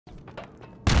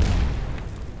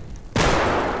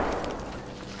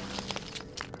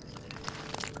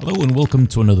Hello and welcome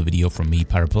to another video from me,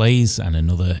 Paraplays, and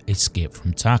another Escape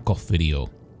from Tarkov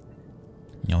video.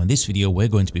 Now in this video we're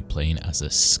going to be playing as a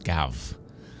SCAV.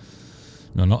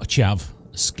 No, not a chav,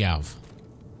 a SCAV.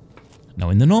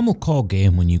 Now in the normal core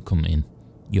game when you come in,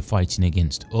 you're fighting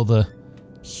against other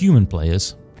human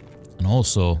players and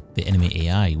also the enemy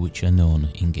AI, which are known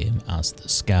in game as the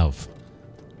SCAV.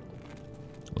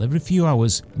 Well, every few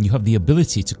hours you have the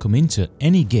ability to come into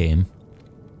any game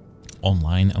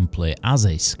online and play as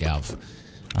a SCAV,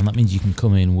 and that means you can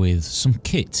come in with some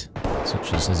kit,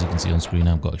 such as you can see on screen.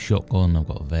 I've got a shotgun, I've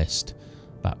got a vest,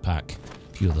 backpack,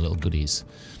 a few other little goodies.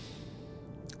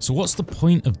 So what's the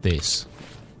point of this?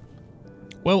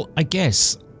 Well, I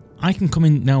guess I can come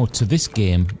in now to this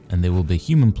game and there will be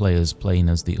human players playing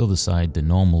as the other side, the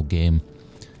normal game,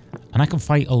 and I can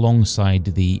fight alongside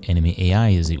the enemy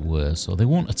AI, as it were, so they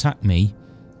won't attack me,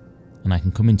 and I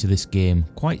can come into this game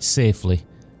quite safely,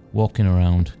 walking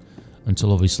around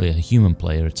until obviously a human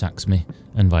player attacks me,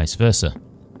 and vice versa.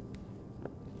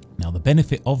 Now the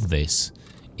benefit of this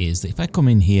is that if I come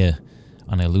in here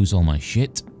and I lose all my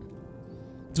shit,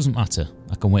 it doesn't matter.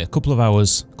 I can wait a couple of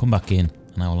hours, come back in,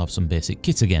 and I will have some basic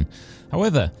kit again.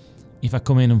 However, if I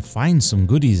come in and find some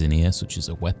goodies in here, such as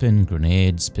a weapon,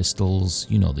 grenades, pistols,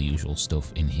 you know, the usual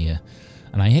stuff in here,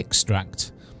 and I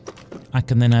extract, I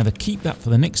can then either keep that for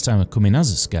the next time I come in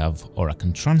as a SCAV, or I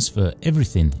can transfer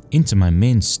everything into my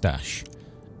main stash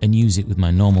and use it with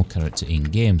my normal character in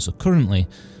game. So currently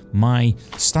my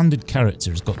standard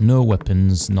character has got no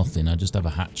weapons, nothing. I just have a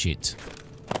hatchet.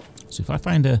 So if I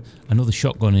find another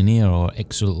shotgun in here or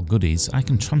extra little goodies, I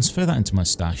can transfer that into my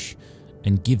stash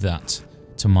and give that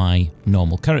to my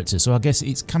normal character. So I guess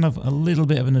it's kind of a little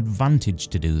bit of an advantage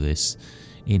to do this.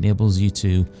 It enables you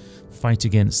to fight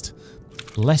against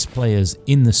less players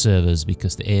in the servers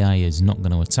because the AI is not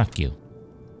going to attack you.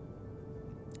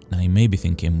 Now you may be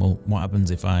thinking, well, what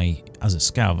happens if I, as a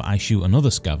SCAV, I shoot another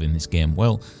SCAV in this game?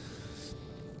 Well,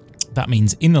 that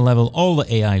means in the level all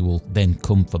the AI will then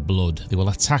come for blood. They will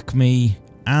attack me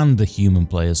and the human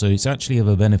player, so it's actually of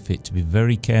a benefit to be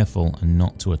very careful and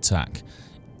not to attack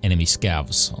enemy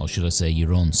SCAVs, or should I say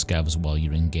your own SCAVs while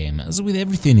you're in game. As with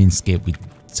everything in Escape with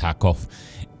Tarkov,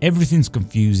 everything's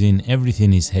confusing,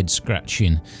 everything is head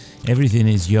scratching, everything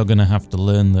is you're going to have to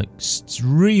learn the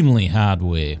extremely hard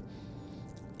way.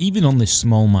 Even on this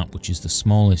small map, which is the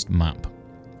smallest map,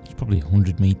 it's probably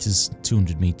 100 meters,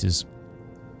 200 meters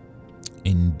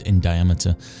in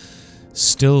diameter,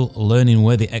 still learning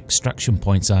where the extraction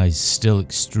points are is still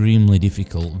extremely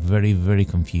difficult, very, very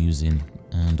confusing,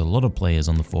 and a lot of players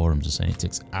on the forums are saying it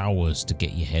takes hours to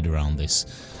get your head around this.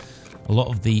 A lot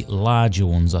of the larger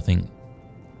ones, I think,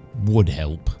 would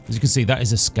help. As you can see, that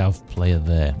is a SCAV player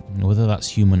there. Whether that's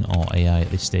human or AI at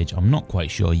this stage, I'm not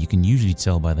quite sure. You can usually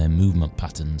tell by their movement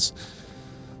patterns.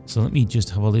 So let me just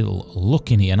have a little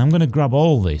look in here, and I'm going to grab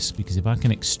all this, because if I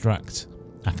can extract,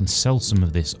 I can sell some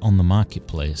of this on the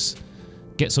marketplace,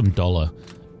 get some dollar,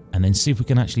 and then see if we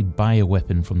can actually buy a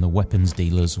weapon from the weapons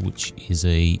dealers, which is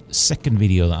a second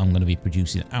video that I'm going to be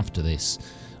producing after this.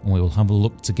 And we will have a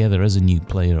look together as a new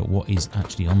player at what is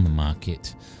actually on the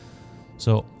market.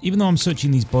 So even though I'm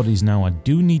searching these bodies now, I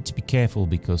do need to be careful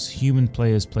because human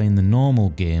players playing the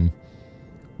normal game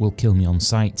will kill me on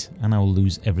sight and I will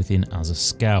lose everything as a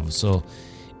SCAV. So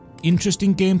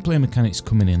interesting gameplay mechanics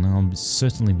coming in. I'll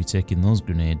certainly be taking those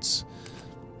grenades.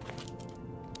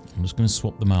 I'm just going to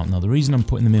swap them out. Now the reason I'm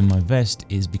putting them in my vest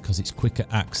is because it's quicker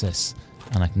access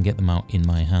and I can get them out in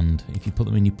my hand. If you put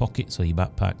them in your pockets or your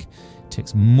backpack, it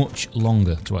takes much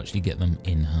longer to actually get them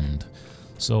in hand.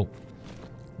 So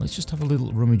let's just have a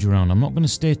little rummage around. I'm not going to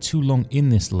stay too long in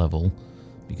this level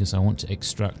because I want to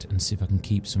extract and see if I can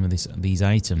keep some of these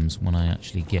items when I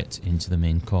actually get into the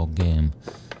main core game.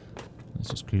 Let's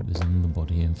just creep. There's another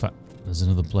body here. In fact, there's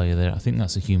another player there. I think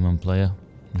that's a human player.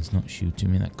 He's not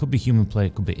shooting me. That could be human player,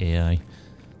 it could be AI.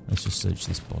 Let's just search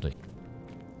this body.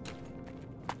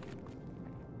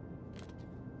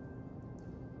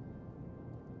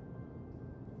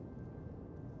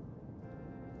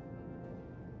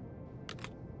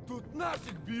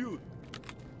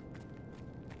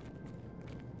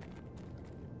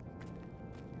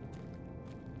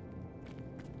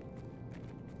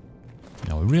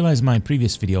 Now I realised my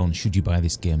previous video on should you buy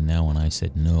this game now, and I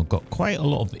said no, got quite a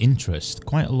lot of interest,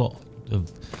 quite a lot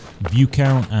of view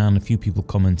count, and a few people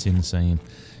commenting saying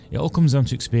it all comes down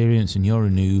to experience and you're a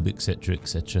noob, etc,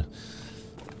 etc.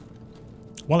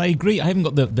 While I agree I haven't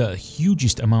got the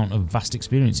hugest amount of vast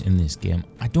experience in this game,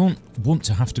 I don't want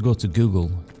to have to go to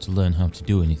Google to learn how to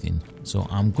do anything. So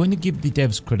I'm going to give the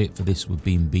devs credit for this with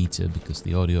being beta because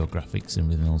the audio, graphics and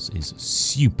everything else is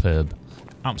superb.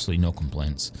 Absolutely no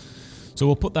complaints. So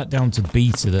we'll put that down to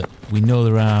beta, that we know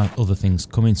there are other things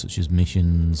coming, such as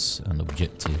missions and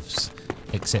objectives,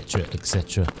 etc,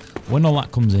 etc. When all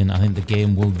that comes in, I think the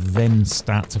game will then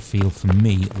start to feel, for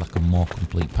me, like a more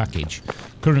complete package.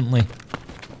 Currently,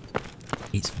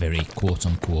 it's very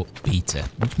quote-unquote beta,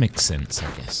 which makes sense, I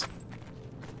guess.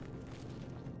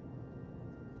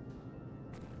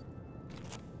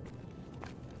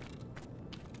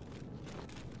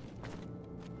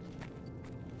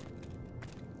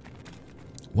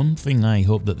 One thing I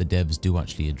hope that the devs do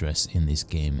actually address in this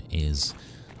game is,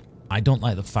 I don't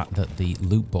like the fact that the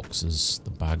loot boxes,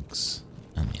 the bags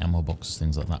and the ammo boxes,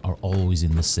 things like that, are always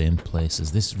in the same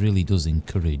places. This really does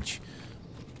encourage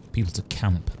people to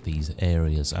camp these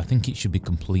areas. I think it should be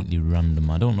completely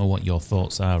random. I don't know what your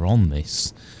thoughts are on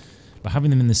this, but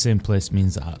having them in the same place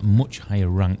means that much higher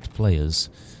ranked players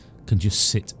can just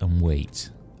sit and wait.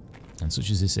 And such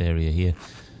as this area here,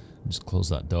 just close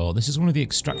that door. This is one of the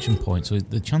extraction points, so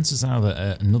the chances are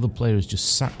that another player has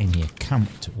just sat in here,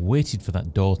 camped, waited for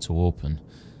that door to open,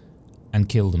 and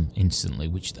killed them instantly,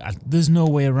 which there's no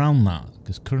way around that,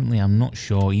 because currently I'm not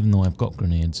sure, even though I've got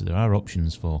grenades, there are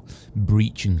options for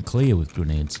breach and clear with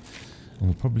grenades, and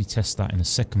we'll probably test that in a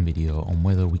second video on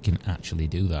whether we can actually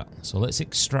do that. So let's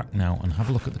extract now and have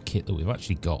a look at the kit that we've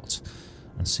actually got,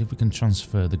 and see if we can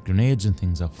transfer the grenades and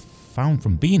things I've found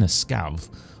from being a scav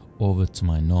over to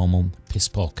my normal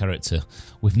piss-poor character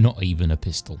with not even a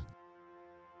pistol.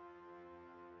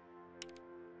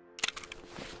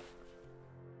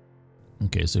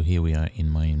 Okay, so here we are in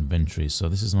my inventory. So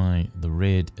this is the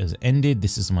raid has ended.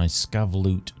 This is my scav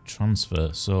loot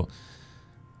transfer. So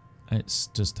let's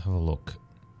just have a look.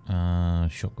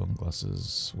 Shotgun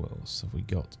glasses. What else have we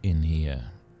got in here?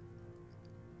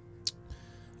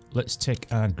 Let's take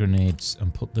our grenades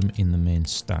and put them in the main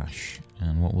stash.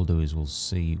 And what we'll do is we'll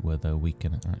see whether we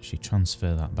can actually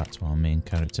transfer that back to our main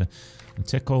character. And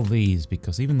take all these,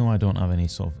 because even though I don't have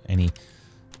any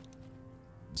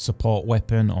support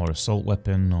weapon or assault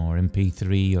weapon or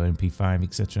MP3 or MP5,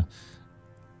 etc.,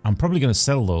 I'm probably going to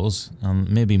sell those. And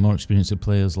maybe more experienced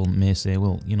players may say,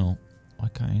 well, you know, why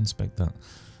can't I inspect that?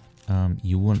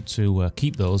 You want to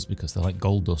keep those because they're like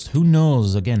gold dust. Who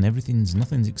knows? Again,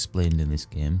 nothing's explained in this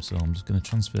game, so I'm just going to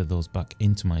transfer those back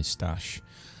into my stash.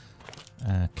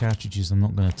 Cartridges, I'm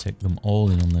not going to take them all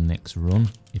in on the next run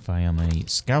if I am a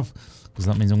scav, because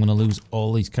that means I'm going to lose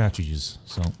all these cartridges.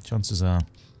 So chances are I'm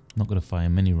not going to fire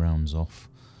many rounds off.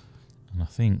 And I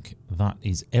think that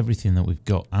is everything that we've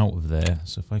got out of there.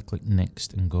 So if I click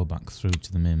next and go back through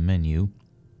to the main menu,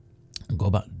 and go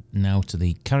back now to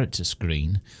the character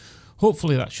screen,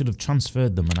 hopefully that should have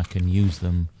transferred them and I can use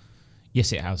them.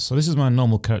 Yes, it has. So this is my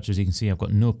normal character. As you can see, I've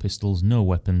got no pistols, no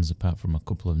weapons apart from a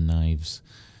couple of knives.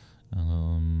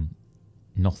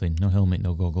 Nothing, no helmet,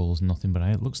 no goggles, nothing, but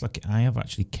it looks like I have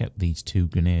actually kept these 2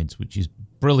 grenades, which is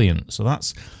brilliant. So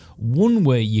that's one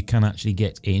way you can actually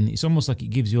get in. It's almost like it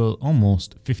gives you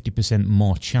almost 50%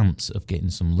 more chance of getting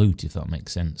some loot, if that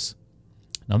makes sense.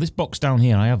 Now this box down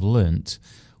here, I have learnt,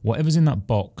 whatever's in that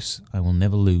box, I will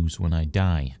never lose when I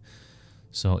die.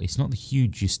 So it's not the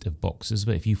hugest of boxes,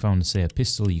 but if you found, say, a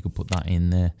pistol, you could put that in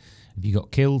there. If you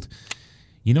got killed,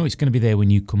 you know it's going to be there when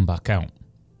you come back out.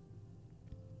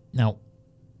 Now,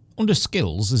 under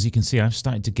skills, as you can see, I've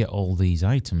started to get all these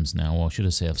items now, or should I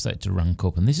say I've started to rank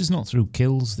up. And this is not through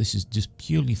kills, this is just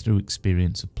purely through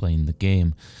experience of playing the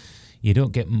game. You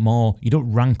don't get more, you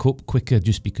don't rank up quicker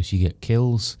just because you get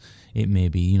kills. It may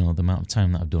be, you know, the amount of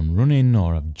time that I've done running,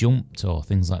 or I've jumped, or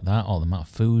things like that, or the amount of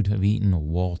food I've eaten, or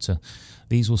water.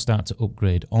 These will start to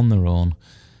upgrade on their own.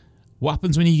 What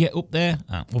happens when you get up there?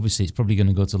 Obviously, it's probably going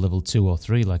to go to level 2 or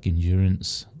 3, like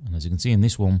endurance. And as you can see in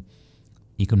this one,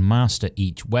 you can master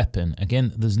each weapon.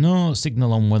 Again, there's no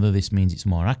signal on whether this means it's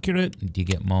more accurate. Do you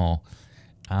get more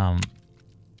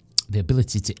the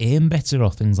ability to aim better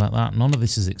or things like that? None of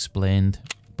this is explained,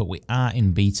 but we are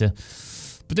in beta.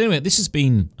 But anyway, this has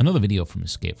been another video from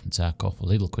Escape from Tarkov. A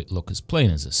little quick look as playing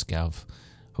as a scav.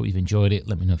 Hope you've enjoyed it.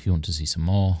 Let me know if you want to see some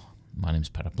more. My name's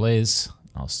Paraplays.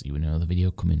 I'll see you in another video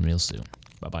coming real soon.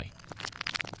 Bye-bye.